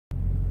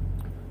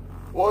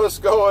What's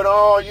going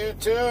on,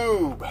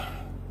 YouTube?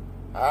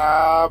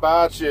 How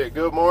about you?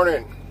 Good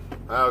morning.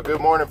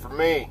 Good morning for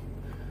me.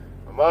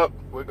 I'm up.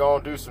 We're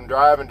going to do some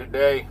driving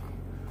today.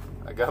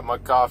 I got my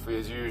coffee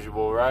as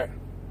usual, right?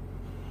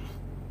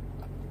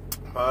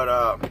 But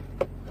I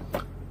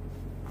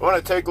want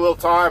to take a little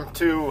time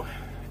to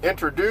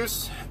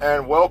introduce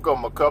and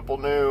welcome a couple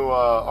new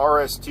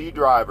RST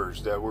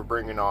drivers that we're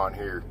bringing on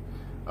here.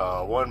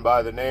 One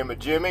by the name of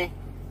Jimmy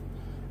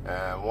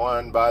and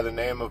one by the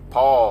name of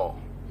Paul.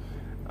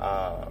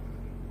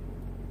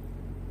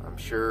 I'm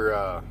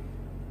sure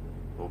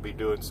we'll be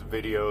doing some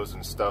videos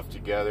and stuff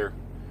together,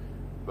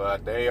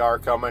 but they are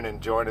coming and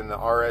joining the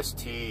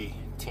RST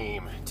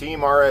team,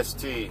 Team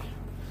RST.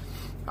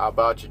 How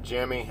about you,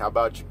 Jimmy? How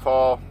about you,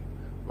 Paul?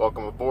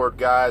 Welcome aboard,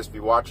 guys. If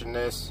you're watching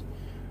this,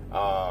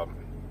 I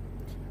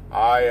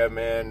am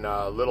in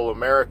Little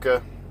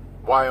America,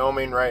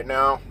 Wyoming right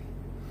now,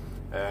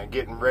 and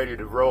getting ready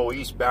to roll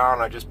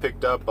eastbound. I just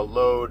picked up a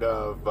load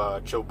of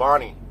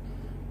Chobani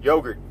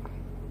yogurt.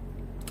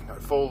 Got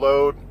a full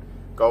load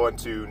going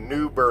to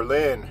New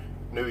Berlin,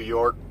 New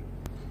York,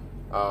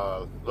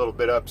 a little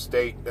bit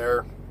upstate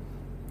there.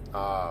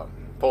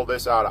 Pulled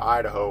this out of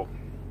Idaho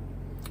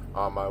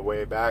on my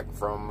way back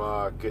from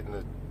getting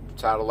the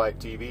satellite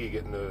TV,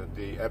 getting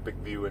the Epic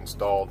View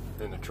installed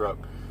in the truck.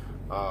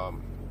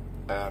 And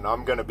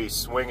I'm going to be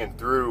swinging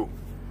through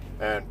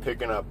and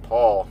picking up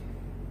Paul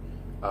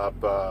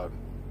up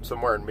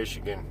somewhere in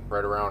Michigan,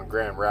 right around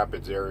Grand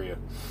Rapids area.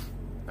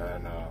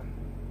 And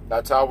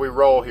that's how we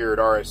roll here at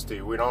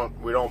RST. We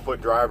don't put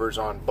drivers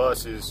on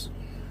buses,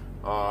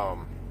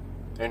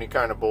 any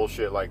kind of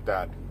bullshit like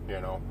that,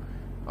 you know.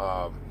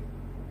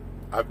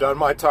 I've done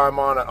my time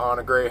on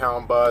a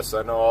Greyhound bus.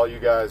 I know all you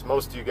guys,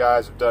 most of you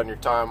guys have done your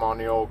time on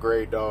the old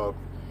Grey Dog,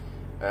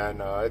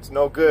 and it's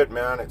no good,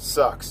 man. It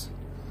sucks.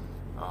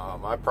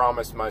 I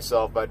promised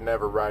myself I'd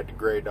never ride the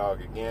Grey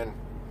Dog again,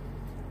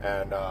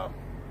 and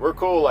we're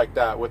cool like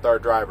that with our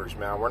drivers,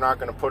 man. We're not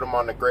going to put them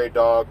on the Grey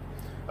Dog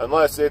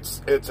unless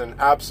it's an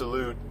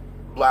absolute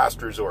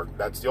last resort.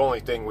 That's the only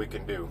thing we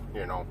can do,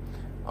 you know.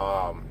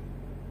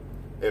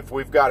 If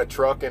we've got a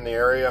truck in the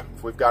area,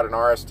 if we've got an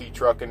RST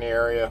truck in the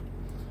area,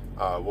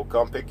 we'll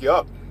come pick you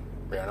up.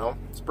 You know,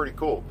 it's pretty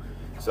cool.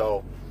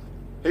 So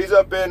he's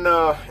up in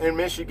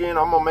Michigan.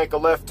 I'm gonna make a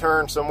left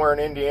turn somewhere in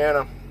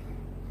Indiana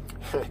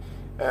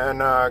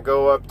and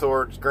go up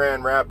towards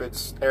Grand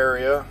Rapids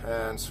area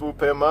and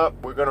swoop him up.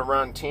 We're gonna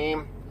run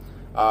team.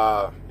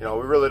 You know,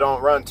 we really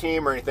don't run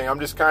team or anything. I'm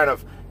just kind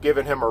of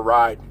giving him a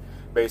ride,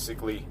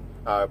 basically.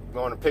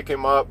 Going to pick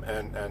him up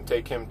and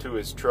take him to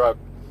his truck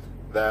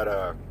that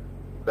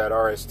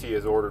RST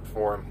has ordered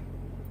for him.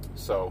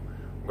 So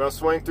I'm going to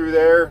swing through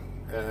there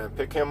and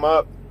pick him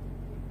up.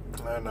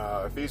 And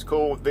if he's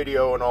cool with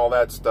video and all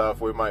that stuff,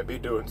 we might be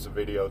doing some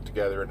video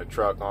together in the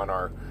truck on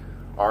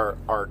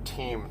our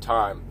team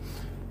time.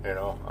 You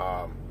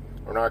know,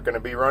 we're not going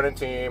to be running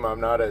team.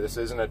 This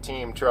isn't a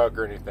team truck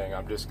or anything.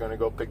 I'm just going to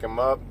go pick him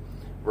up.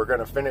 We're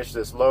going to finish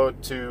this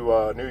load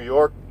to New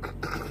York.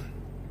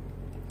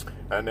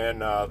 And then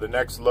the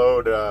next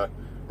load,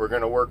 we're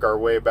going to work our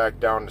way back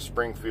down to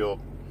Springfield,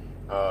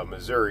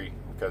 Missouri,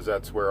 because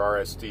that's where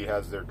RST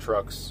has their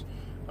trucks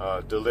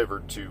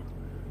delivered to.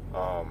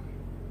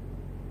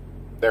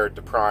 They're at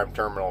the Prime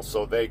terminal,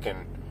 so they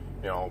can,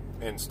 you know,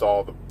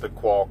 install the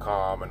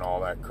Qualcomm and all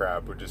that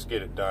crap. We'll just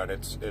get it done.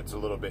 It's a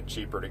little bit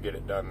cheaper to get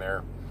it done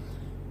there,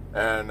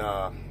 and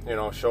you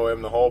know, show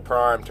him the whole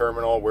Prime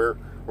terminal.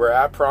 We're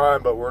at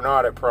Prime, but we're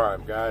not at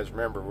Prime, guys.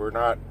 Remember,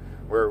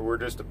 we're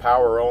just a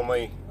power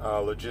only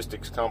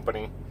logistics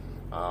company.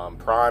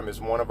 Prime is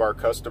one of our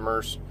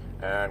customers,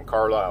 and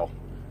Carlisle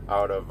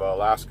out of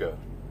Alaska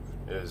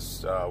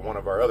is one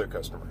of our other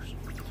customers.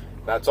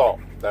 That's all.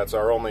 That's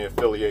our only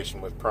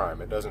affiliation with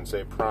Prime. It doesn't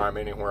say Prime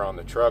anywhere on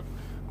the truck.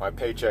 My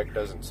paycheck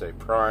doesn't say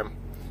Prime,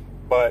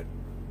 but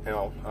you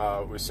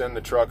know, we send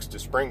the trucks to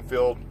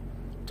Springfield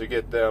to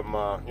get them,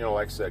 you know,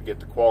 like I said, get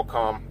the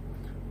Qualcomm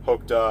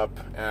hooked up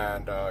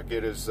and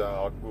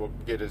we'll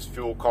get his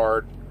fuel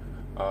card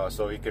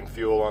so he can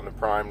fuel on the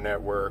Prime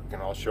network,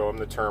 and I'll show him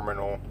the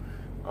terminal,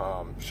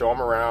 show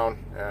him around,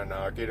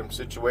 and get him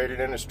situated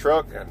in his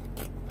truck, and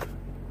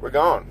we're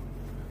gone.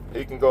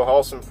 He can go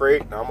haul some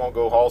freight, and I'm gonna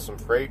go haul some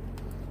freight.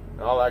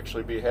 And I'll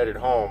actually be headed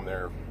home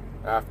there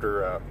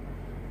after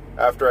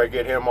I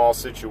get him all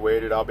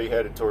situated. I'll be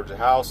headed towards the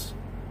house,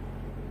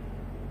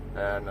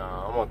 and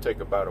I'm gonna take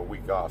about a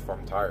week off.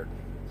 I'm tired.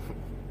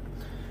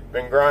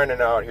 Been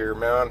grinding out here,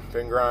 man.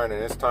 Been grinding.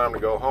 It's time to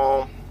go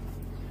home.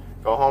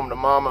 Go home to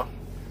mama.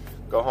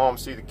 Go home,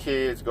 see the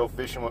kids. Go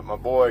fishing with my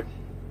boy,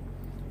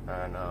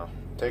 and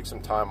take some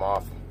time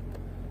off.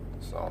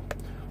 So,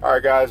 all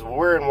right, guys. Well,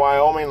 we're in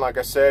Wyoming, like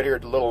I said, here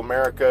at the Little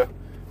America.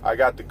 I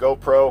got the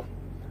GoPro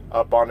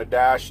up on the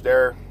dash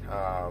there.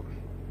 For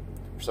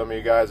some of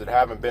you guys that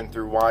haven't been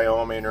through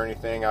Wyoming or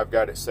anything, I've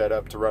got it set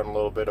up to run a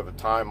little bit of a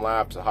time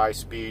lapse, a high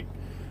speed.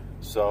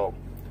 So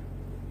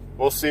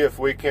we'll see if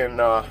we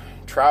can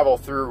travel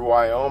through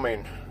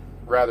Wyoming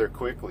rather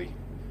quickly.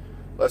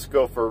 Let's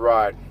go for a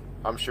ride.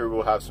 I'm sure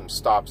we'll have some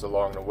stops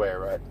along the way,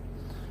 right?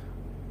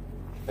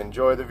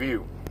 Enjoy the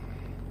view.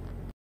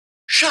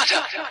 Shut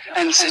up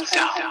and sit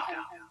down.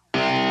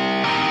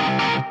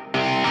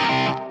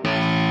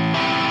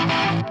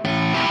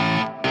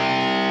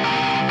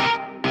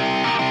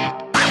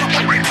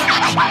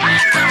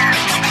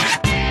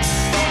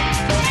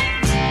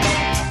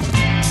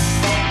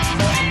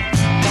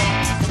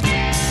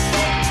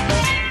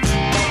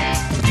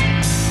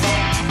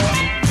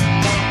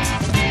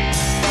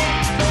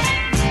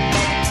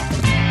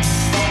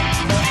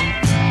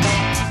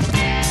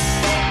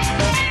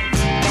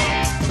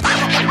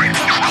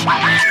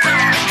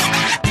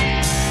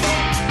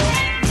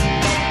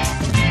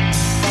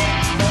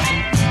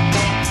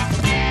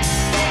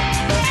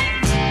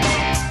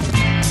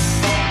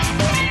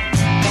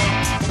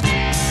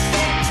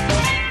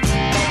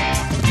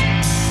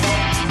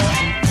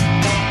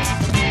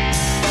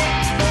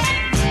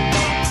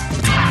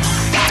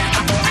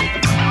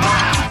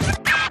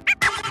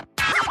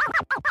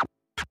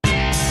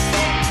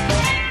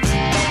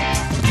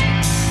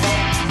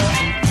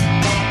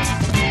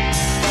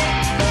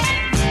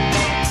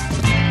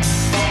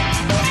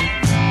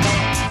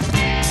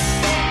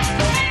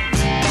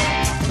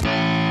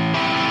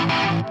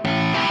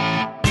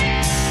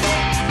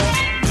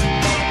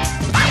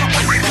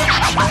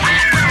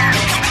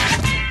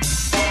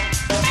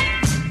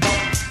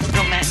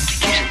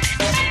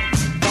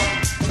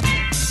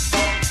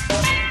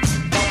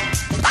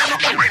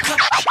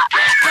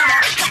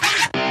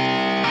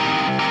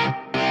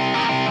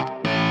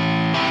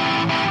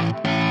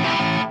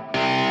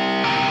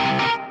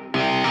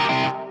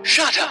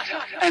 Shut up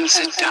and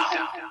sit down.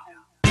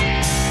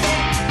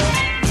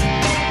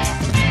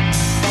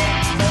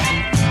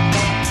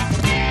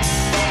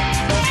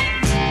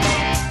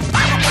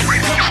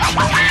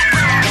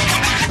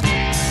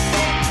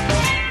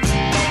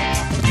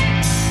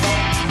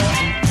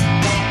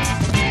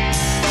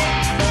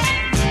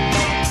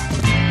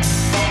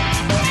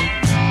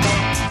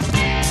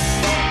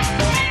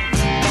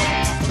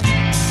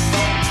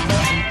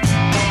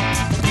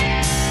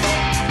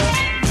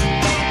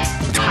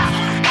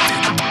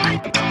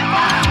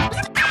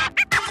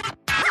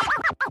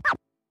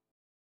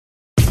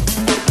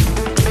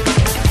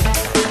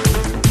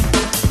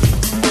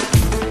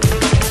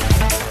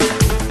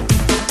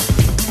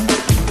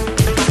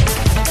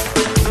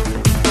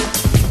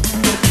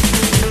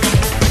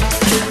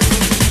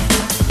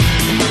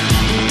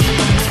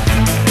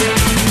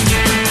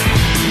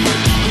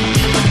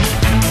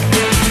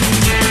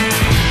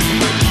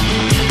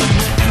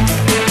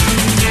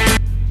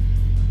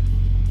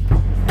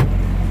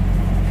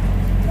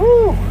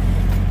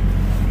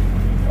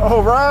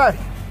 All right,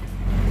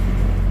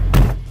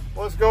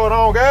 what's going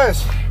on,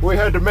 guys? We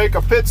had to make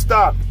a pit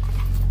stop.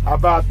 How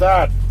about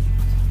that?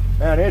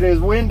 And it is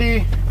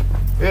windy,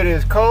 it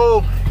is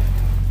cold.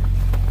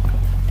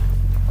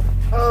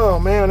 Oh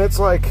man, it's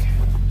like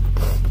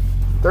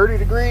 30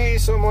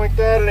 degrees, something like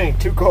that. It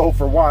ain't too cold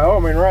for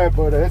Wyoming, right?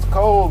 But it's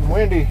cold and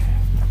windy.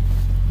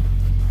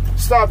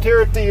 Stopped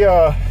here at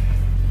the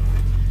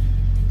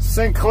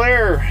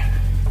Sinclair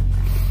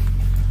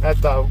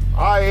at the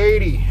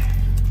I-80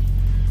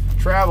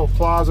 Travel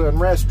Plaza and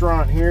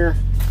restaurant here.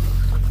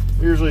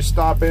 Usually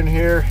stop in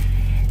here,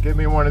 get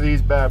me one of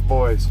these bad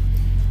boys.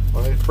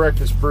 One of these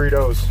breakfast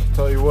burritos.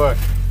 Tell you what,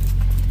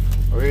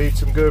 we eat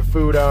some good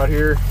food out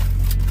here.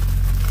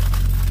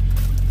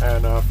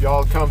 And if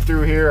y'all come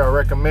through here, I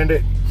recommend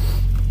it.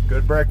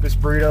 Good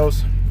breakfast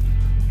burritos.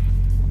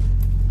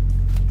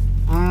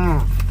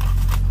 And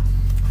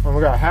we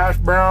got hash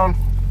brown,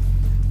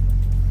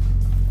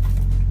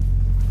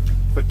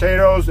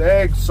 potatoes,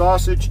 eggs,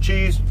 sausage,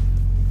 cheese.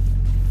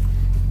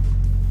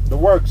 The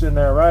works in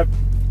there, right?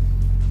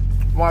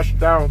 Wash it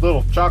down with a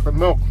little chocolate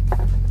milk.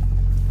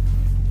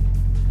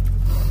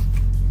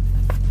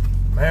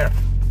 Man,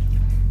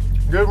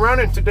 good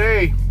running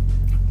today.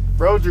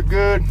 Roads are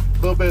good. A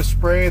little bit of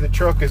spray. The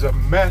truck is a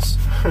mess.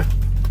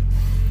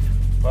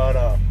 But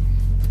I'm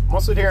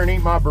gonna sit here and eat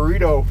my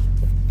burrito.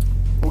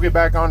 We'll get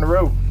back on the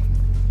road.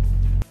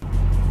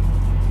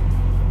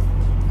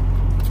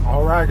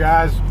 All right,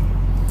 guys,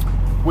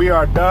 we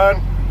are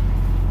done.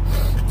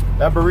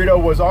 That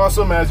burrito was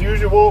awesome as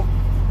usual.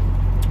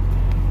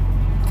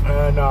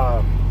 And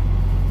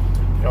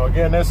you know,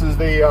 again, this is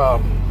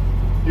the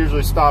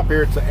usually stop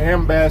here. It's the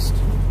Ambest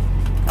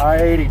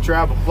I-80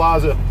 Travel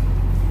Plaza.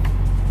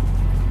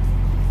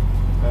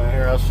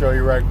 Here, I'll show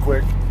you right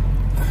quick.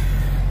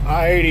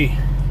 I-80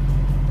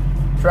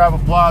 Travel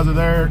Plaza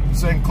there,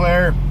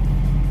 Sinclair,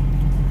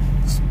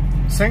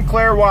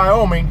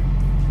 Wyoming.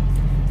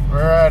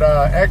 We're at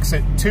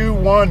exit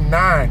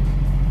 219.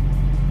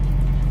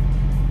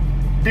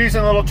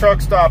 Decent little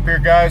truck stop here,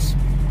 guys.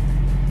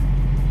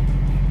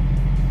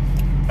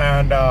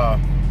 And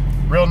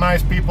real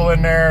nice people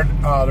in there.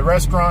 The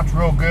restaurant's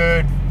real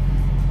good.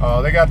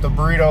 They got the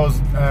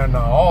burritos and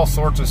all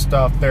sorts of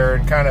stuff there,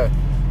 and kind of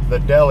the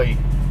deli,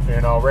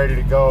 you know, ready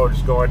to go.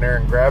 Just go in there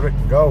and grab it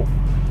and go.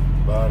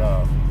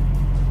 But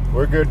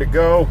we're good to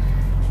go.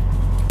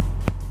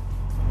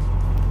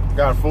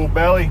 Got a full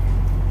belly.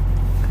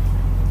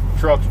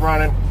 Truck's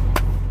running.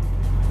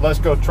 Let's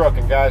go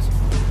trucking, guys.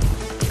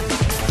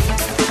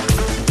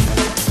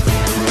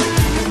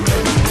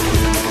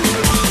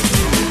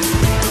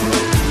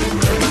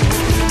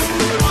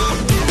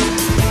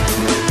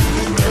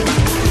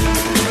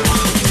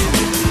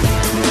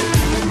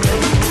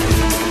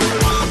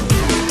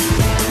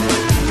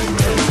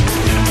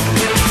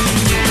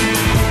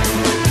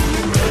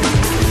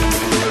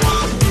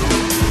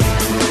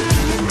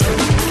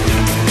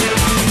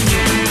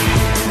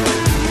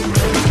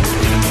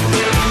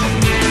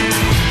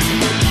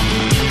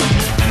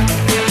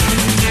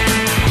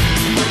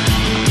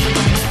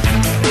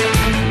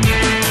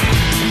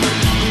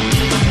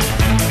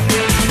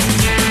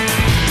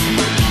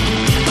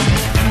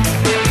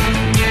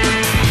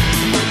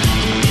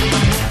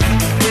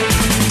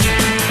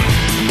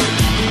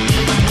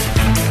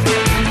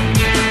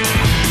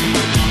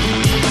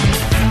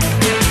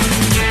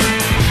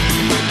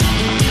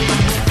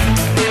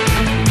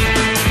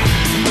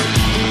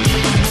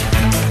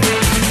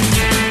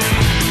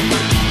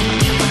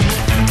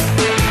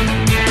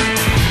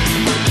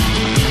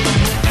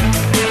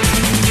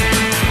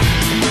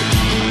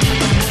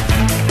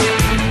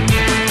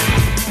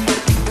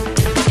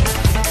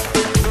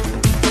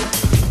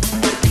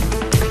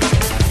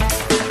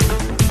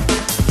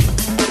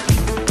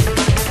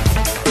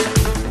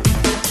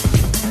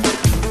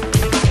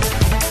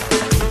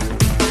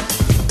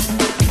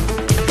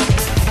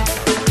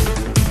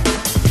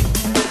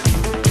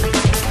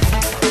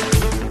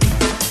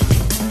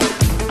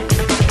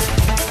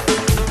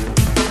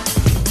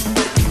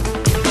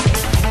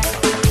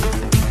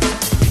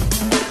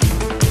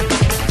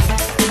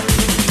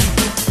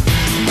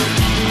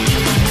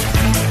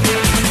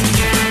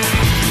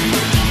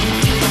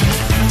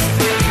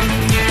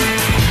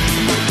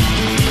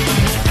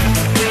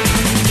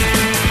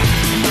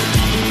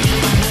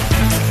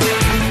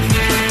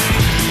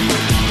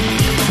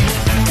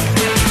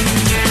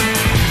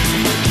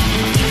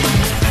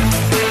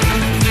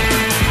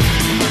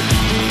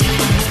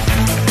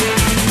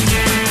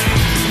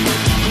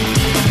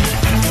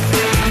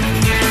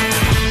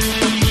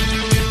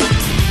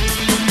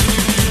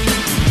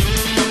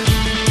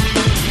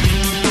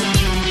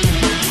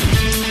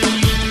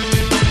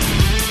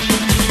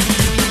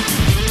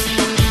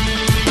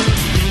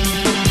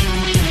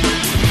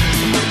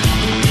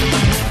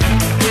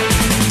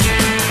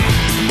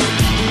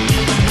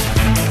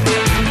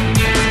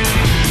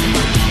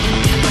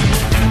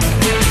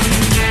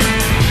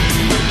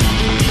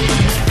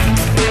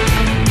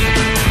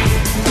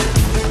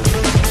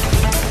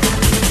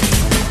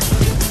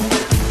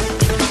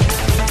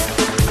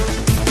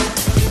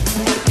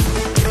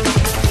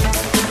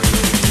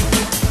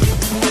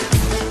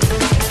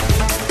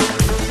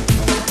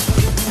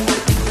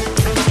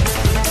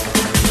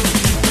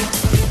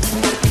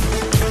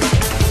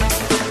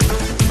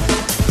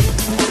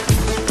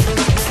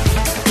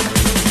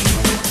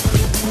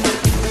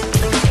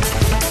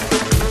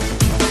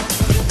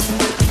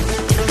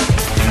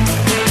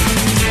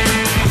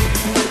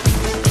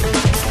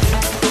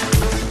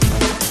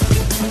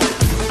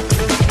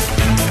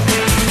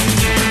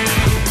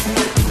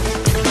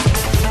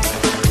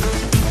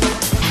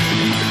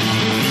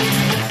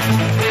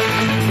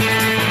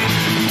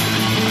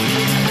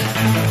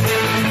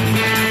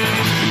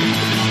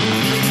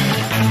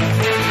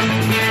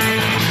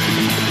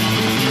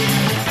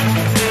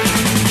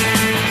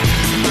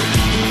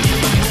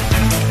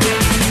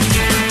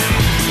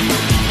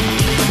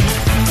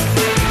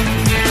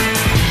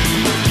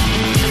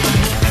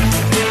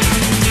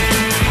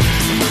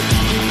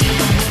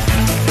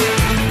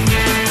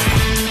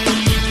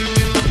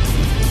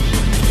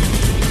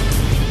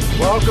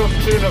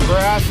 Welcome to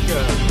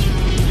Nebraska.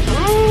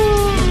 Woo!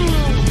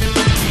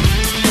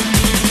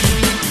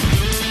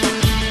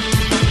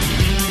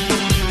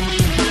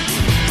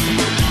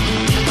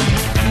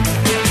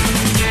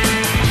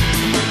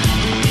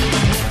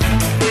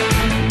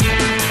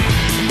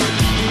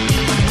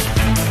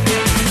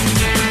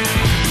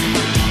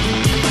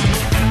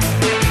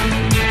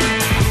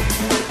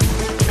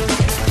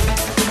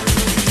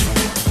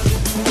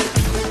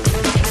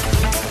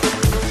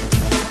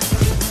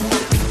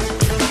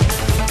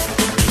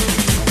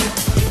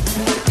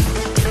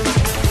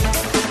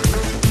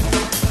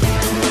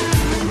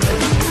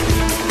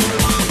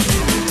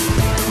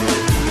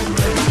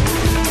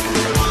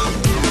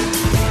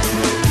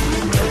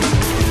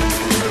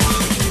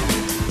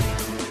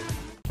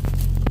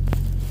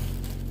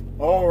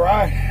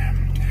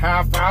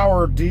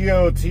 Half-hour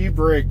DOT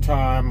break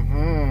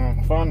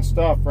time. Fun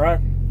stuff, right?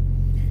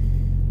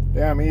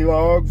 Damn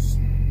e-logs.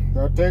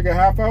 Gotta take a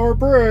half-hour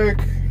break.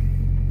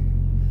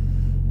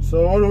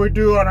 So what do we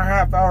do on a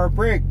half-hour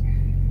break?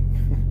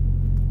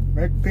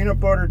 Make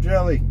peanut butter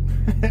jelly.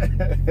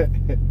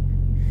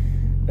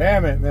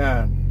 Damn it,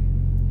 man.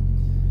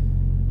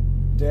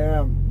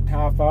 Damn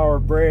half-hour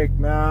break,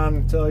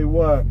 man. I tell you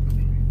what.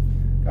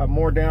 Got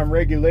more damn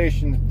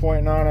regulations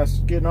pointing on us,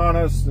 getting on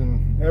us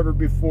than ever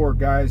before,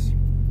 guys.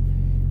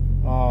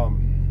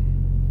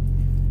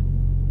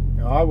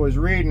 I was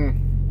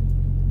reading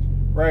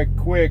right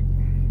quick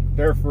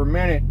there for a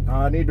minute.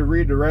 I need to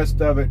read the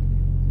rest of it,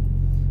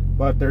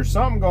 but there's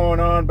something going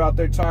on about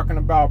they're talking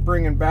about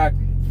bringing back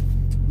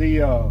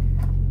the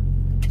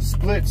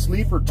split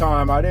sleeper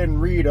time. I didn't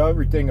read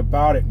everything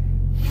about it.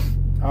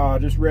 I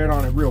just read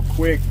on it real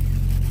quick,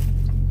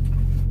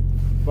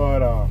 but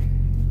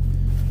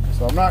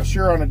so I'm not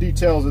sure on the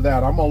details of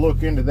that. I'm gonna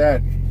look into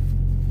that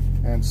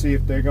and see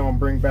if they're gonna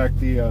bring back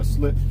the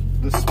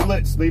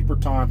split sleeper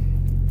time.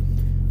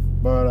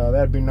 But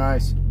that'd be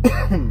nice.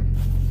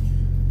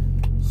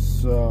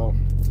 So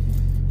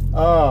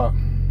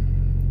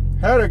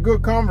had a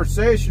good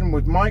conversation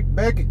with Mike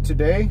Beckett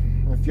today.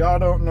 If y'all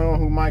don't know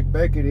who Mike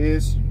Beckett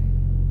is,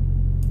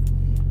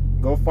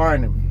 go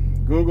find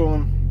him, Google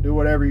him, do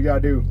whatever you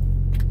gotta do.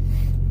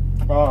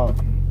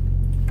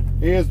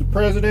 He is the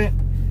president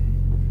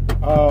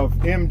of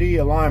MD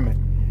Alignment.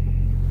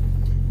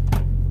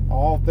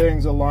 All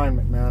things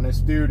alignment, man. This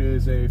dude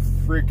is a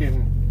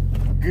freaking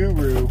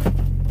guru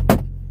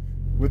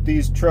with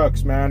these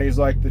trucks, man. He's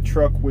like the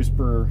truck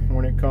whisperer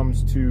when it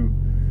comes to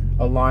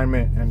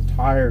alignment and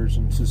tires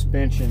and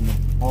suspension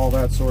and all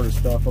that sort of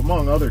stuff,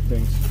 among other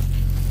things.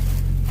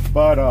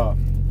 But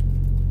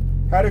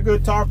had a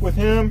good talk with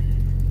him,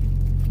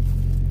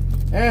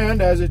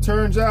 and as it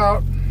turns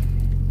out,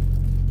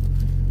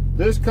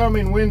 this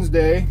coming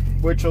Wednesday,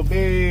 which will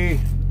be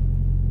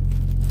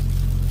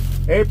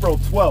April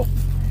 12th.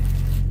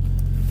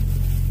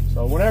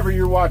 So whenever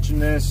you're watching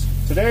this,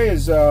 today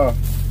is the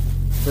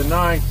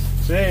 9th.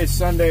 Today is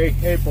Sunday,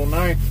 April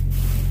 9th,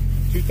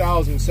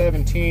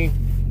 2017.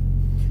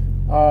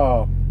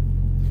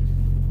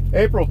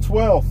 April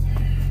 12th,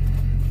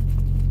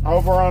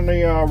 over on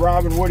the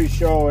Rob and Woody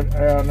show on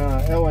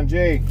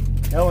L&J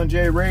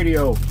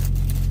Radio,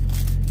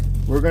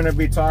 we're going to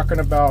be talking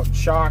about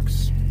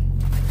shocks,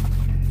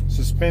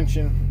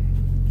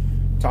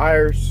 suspension,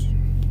 tires,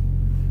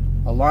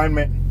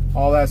 alignment,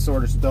 all that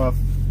sort of stuff.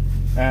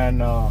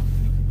 And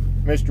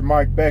Mr.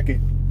 Mike Beckett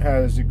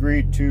has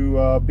agreed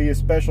to be a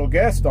special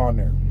guest on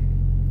there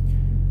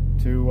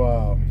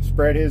to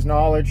spread his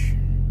knowledge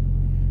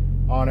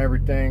on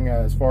everything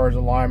as far as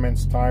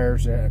alignments,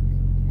 tires,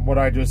 what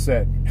I just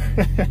said.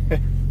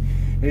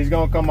 He's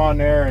gonna come on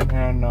there and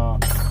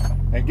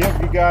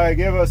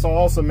give us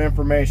all some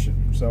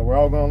information. So we're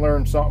all gonna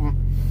learn something.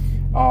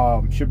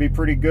 Should be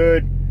pretty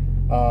good.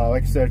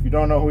 Like I said, if you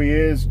don't know who he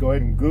is, go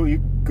ahead and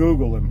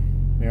Google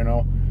him. You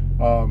know.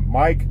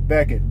 Mike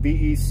Beckett,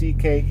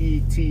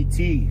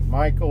 B-E-C-K-E-T-T,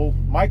 Michael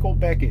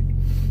Beckett.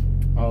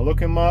 Look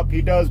him up.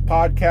 He does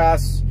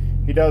podcasts,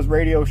 he does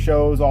radio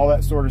shows, all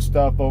that sort of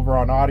stuff over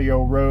on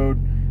Audio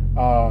Road,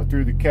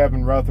 through the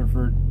Kevin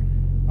Rutherford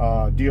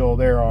deal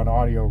there on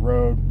Audio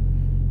Road.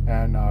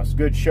 And it's a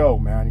good show,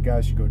 man. You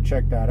guys should go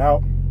check that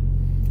out.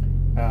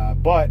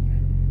 But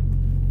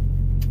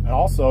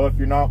also, if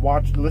you're not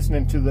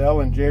listening to the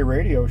L&J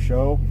Radio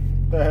show,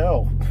 what the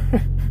hell?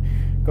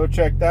 Go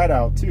check that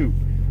out too.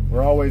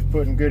 We're always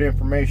putting good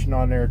information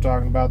on there,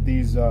 talking about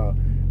these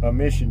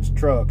emissions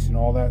trucks and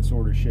all that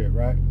sort of shit,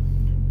 right?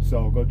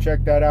 So go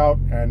check that out.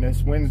 And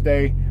this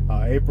Wednesday,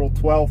 April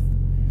 12th,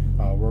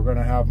 we're going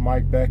to have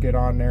Mike Beckett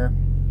on there.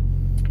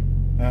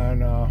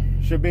 And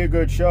should be a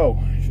good show.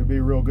 Should be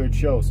a real good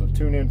show. So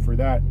tune in for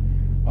that.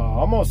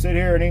 I'm going to sit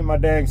here and eat my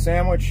dang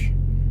sandwich.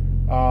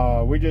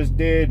 We just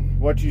did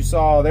what you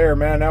saw there,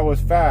 man. That was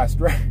fast,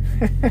 right?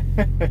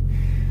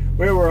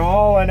 We were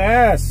hauling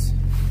ass,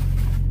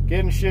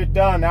 getting shit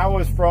done. That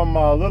was from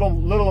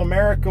Little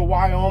America,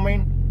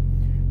 Wyoming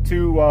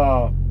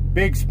to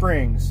Big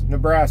Springs,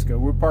 Nebraska.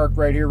 We're parked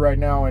right here right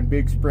now in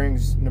Big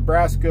Springs,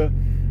 Nebraska.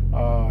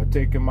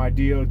 Taking my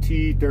DOT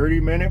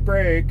 30-minute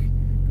break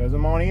because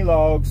I'm on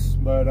e-logs.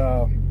 But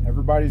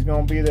everybody's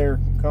gonna be there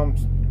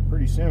comes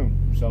pretty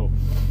soon. So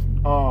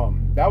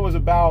that was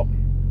about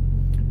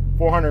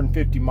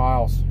 450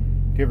 miles,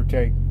 give or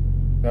take,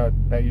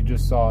 that you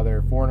just saw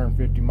there.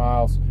 450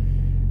 miles.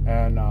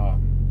 And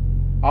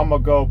I'm gonna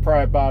go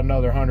probably about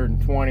another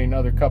 120,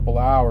 another couple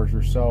hours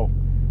or so,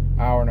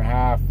 hour and a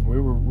half. We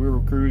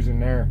were cruising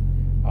there.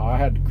 I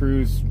had to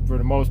cruise for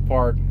the most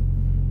part,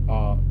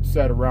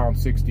 set around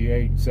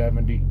 68,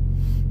 70.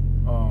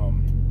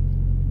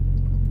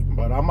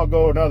 But I'm gonna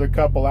go another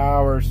couple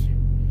hours.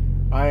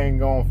 I ain't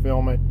gonna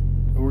film it.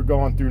 We're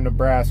going through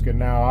Nebraska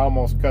now. I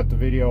almost cut the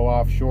video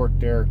off short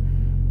there,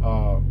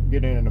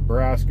 getting into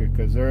Nebraska,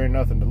 because there ain't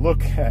nothing to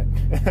look at.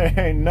 There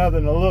ain't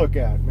nothing to look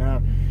at,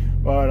 man.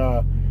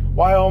 But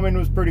Wyoming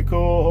was pretty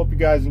cool. Hope you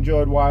guys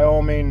enjoyed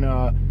Wyoming.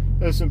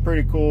 There's some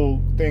pretty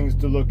cool things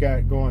to look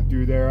at going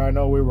through there. I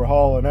know we were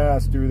hauling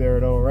ass through there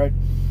though, right?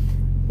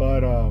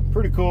 But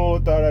pretty cool.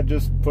 Thought I'd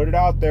just put it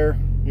out there,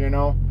 you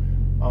know.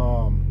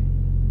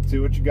 See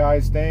what you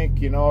guys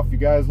think. You know, if you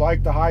guys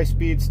like the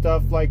high-speed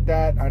stuff like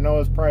that, I know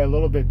it's probably a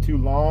little bit too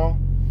long.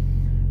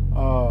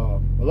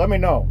 But let me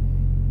know,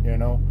 you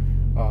know.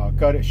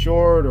 Cut it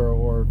short,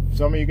 or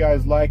some of you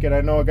guys like it.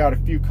 I know I got a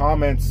few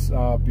comments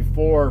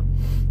before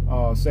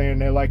saying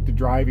they like the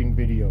driving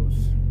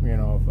videos, you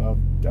know,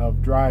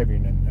 of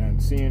driving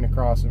and seeing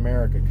across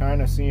America,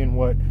 kind of seeing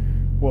what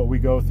we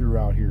go through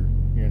out here,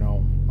 you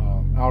know,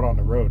 out on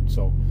the road.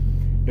 So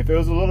if it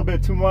was a little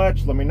bit too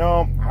much, let me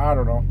know. I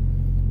don't know,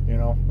 you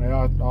know, maybe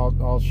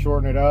I'll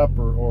shorten it up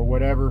or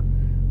whatever.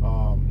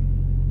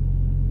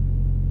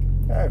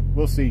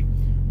 We'll see.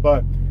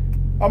 But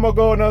I'm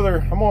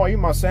gonna eat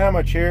my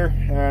sandwich here,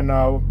 and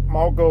I'll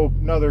go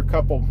another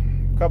couple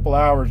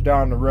hours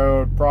down the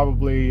road.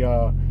 Probably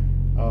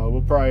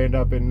we'll probably end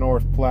up in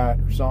North Platte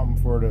or something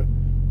for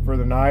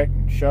the night,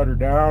 and shut her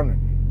down and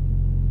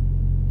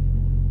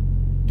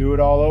do it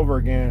all over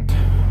again.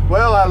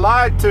 Well, I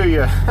lied to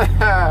you.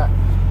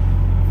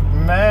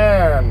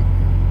 Man,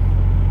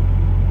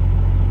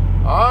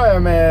 I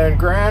am in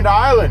Grand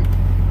Island,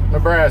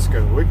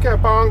 Nebraska. We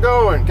kept on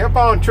going, kept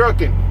on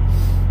trucking.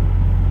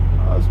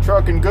 I was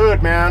trucking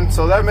good, man.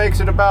 So that makes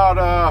it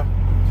about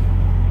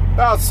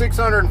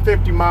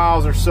 650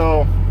 miles or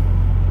so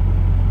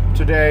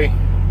today.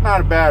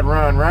 Not a bad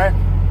run, right?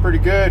 Pretty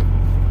good.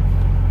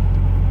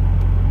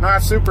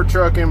 Not super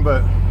trucking,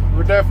 but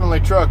we're definitely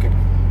trucking.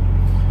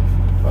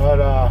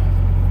 But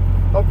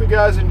hope you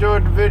guys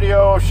enjoyed the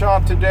video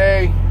shot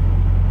today.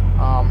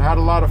 Had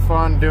a lot of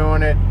fun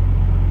doing it.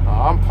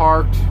 I'm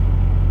parked,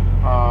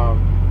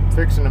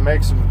 fixing to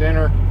make some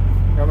dinner.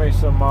 Got me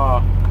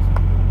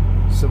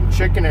some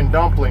chicken and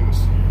dumplings.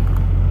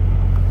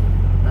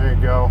 There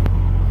you go.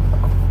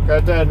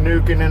 Got that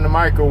nuking in the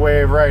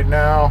microwave right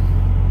now.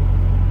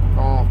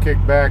 Gonna kick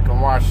back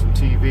and watch some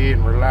TV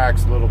and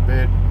relax a little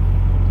bit.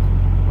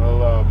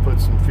 We'll put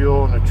some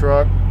fuel in the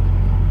truck.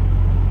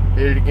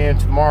 Hit it again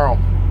tomorrow.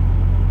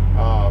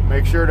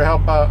 Make sure to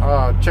help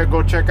out.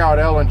 Go check out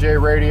L&J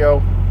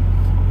Radio.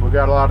 We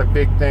got a lot of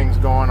big things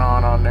going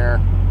on there.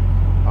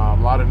 A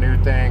lot of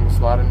new things,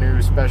 a lot of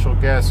new special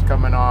guests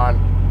coming on.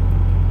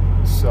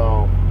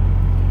 So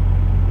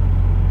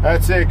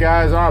that's it,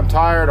 guys. I'm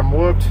tired. I'm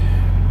whooped.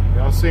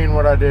 Y'all seen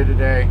what I did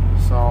today.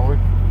 So we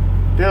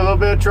did a little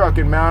bit of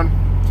trucking, man.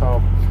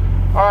 So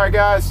alright,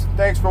 guys,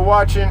 thanks for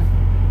watching,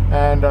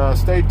 and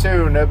stay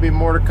tuned. There'll be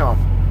more to come.